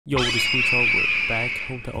Yo, what is good, y'all? We're back.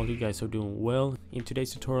 Hope that all you guys are doing well. In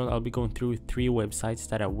today's tutorial, I'll be going through 3 websites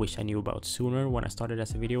that I wish I knew about sooner when I started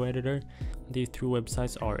as a video editor. These 3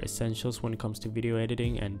 websites are essentials when it comes to video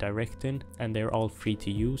editing and directing, and they're all free to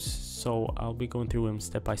use. So I'll be going through them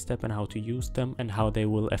step by step and how to use them and how they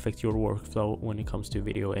will affect your workflow when it comes to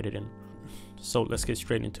video editing. So let's get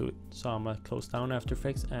straight into it. So I'm gonna close down After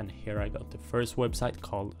Effects, and here I got the first website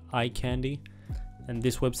called Icandy. And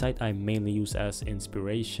this website I mainly use as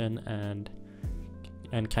inspiration and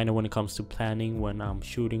kind of when it comes to planning when I'm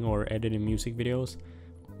shooting or editing music videos.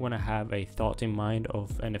 When I have a thought in mind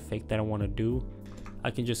of an effect that I want to do,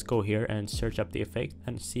 I can just go here and search up the effect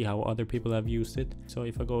and see how other people have used it. So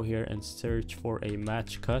if I go here and search for a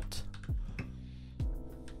match cut,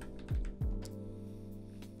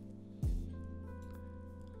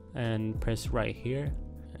 and press right here,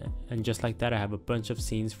 and just like that I have a bunch of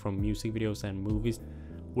scenes from music videos and movies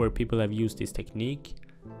where people have used this technique.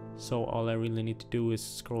 So all I really need to do is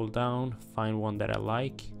scroll down, find one that I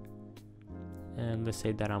like, and let's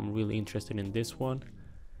say that I'm really interested in this one.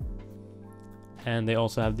 And they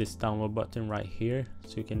also have this download button right here,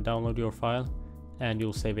 so you can download your file and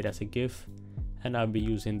you'll save it as a GIF, and I'll be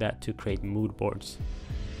using that to create mood boards.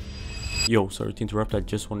 Yo, sorry to interrupt, I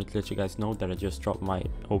just wanted to let you guys know that I just dropped my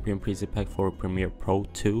Opium preset pack for Premiere Pro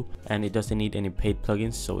 2, and it doesn't need any paid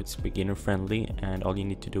plugins, so it's beginner friendly, and all you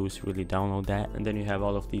need to do is really download that, and then you have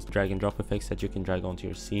all of these drag and drop effects that you can drag onto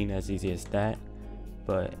your scene as easy as that.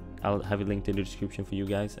 But I'll have it linked in the description for you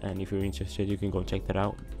guys, and if you're interested you can go check that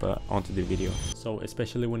out. But onto the video. So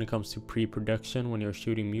especially when it comes to pre-production, when you're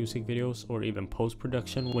shooting music videos, or even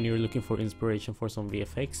post-production when you're looking for inspiration for some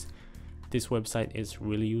VFX, this website is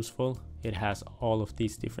really useful. It has all of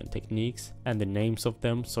these different techniques and the names of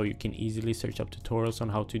them, so you can easily search up tutorials on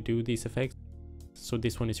how to do these effects. So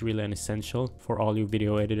this one is really an essential for all you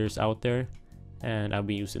video editors out there, and I'll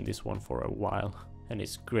be using this one for a while, and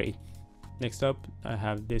it's great. Next up, I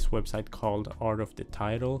have this website called Art of the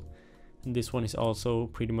Title, and this one is also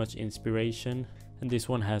pretty much inspiration, and this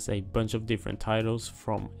one has a bunch of different titles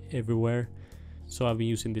from everywhere. So I'll be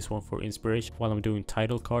using this one for inspiration while I'm doing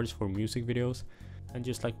title cards for music videos. And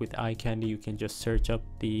just like with Icandy, you can just search up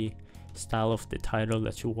the style of the title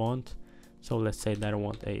that you want. So let's say that I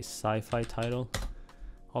want a sci-fi title.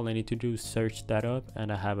 All I need to do is search that up,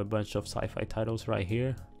 and I have a bunch of sci-fi titles right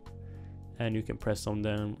here. And you can press on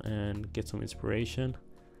them and get some inspiration,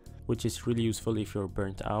 which is really useful if you're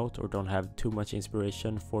burnt out or don't have too much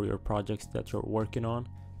inspiration for your projects that you're working on.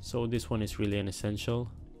 So this one is really an essential,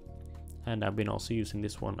 and I've been also using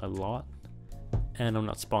this one a lot. And I'm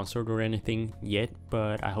not sponsored or anything yet,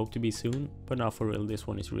 but I hope to be soon. But now for real, this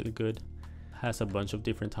one is really good. Has a bunch of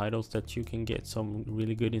different titles that you can get some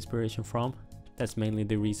really good inspiration from. That's mainly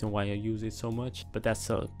the reason why I use it so much, but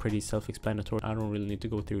that's pretty self-explanatory. I don't really need to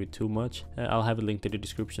go through it too much. I'll have a link to the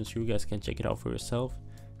description so you guys can check it out for yourself.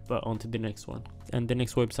 But on to the next one. And the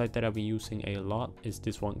next website that I'll be using a lot is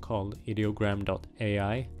this one called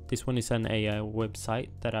ideogram.ai. This one is an AI website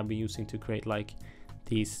that I'll be using to create like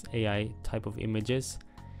these AI type of images,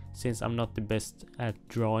 since I'm not the best at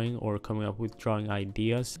drawing or coming up with drawing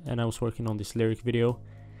ideas. And I was working on this lyric video,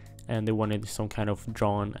 and they wanted some kind of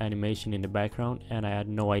drawn animation in the background, and I had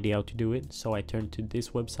no idea how to do it. So I turned to this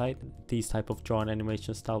website, these type of drawn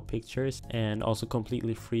animation style pictures, and also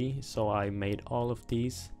completely free. So I made all of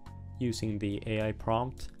these using the AI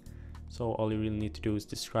prompt. So all you really need to do is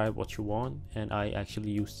describe what you want, and I actually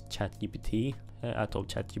used ChatGPT. I told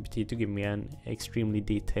ChatGPT to give me an extremely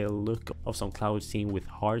detailed look of some cloud scene with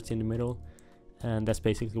hearts in the middle, and that's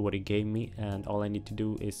basically what it gave me. And all I need to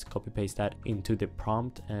do is copy paste that into the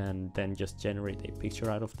prompt and then just generate a picture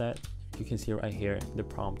out of that. You can see right here the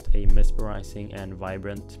prompt, a mesmerizing and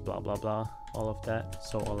vibrant blah blah blah, all of that.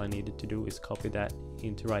 So all I needed to do is copy that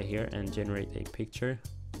into right here and generate a picture.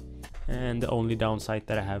 And the only downside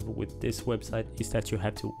that I have with this website is that you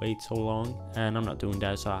have to wait so long, and I'm not doing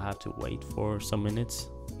that, so I have to wait for some minutes.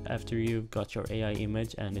 After you've got your AI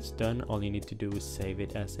image and it's done, all you need to do is save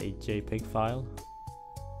it as a JPEG file.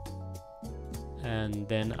 And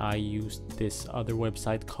then I used this other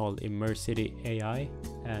website called Immersity AI,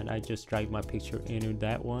 and I just dragged my picture into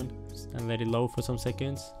that one and let it load for some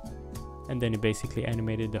seconds, and then it basically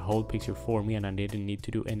animated the whole picture for me, and I didn't need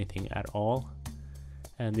to do anything at all.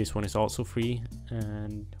 And this one is also free,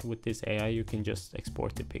 and with this AI you can just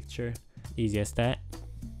export the picture, easy as that.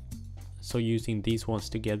 So using these ones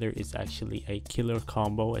together is actually a killer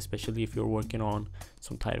combo, especially if you're working on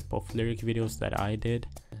some type of lyric videos that I did.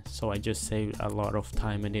 So I just saved a lot of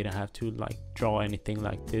time and didn't have to like draw anything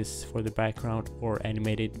like this for the background or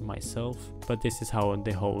animate it myself. But this is how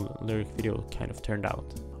the whole lyric video kind of turned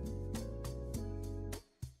out.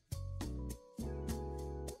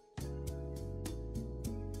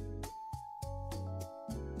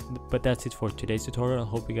 But that's it for today's tutorial. I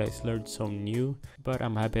hope you guys learned some new, but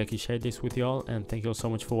I'm happy I could share this with y'all, and thank you all so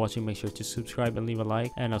much for watching. Make sure to subscribe and leave a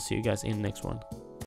like, and I'll see you guys in the next one.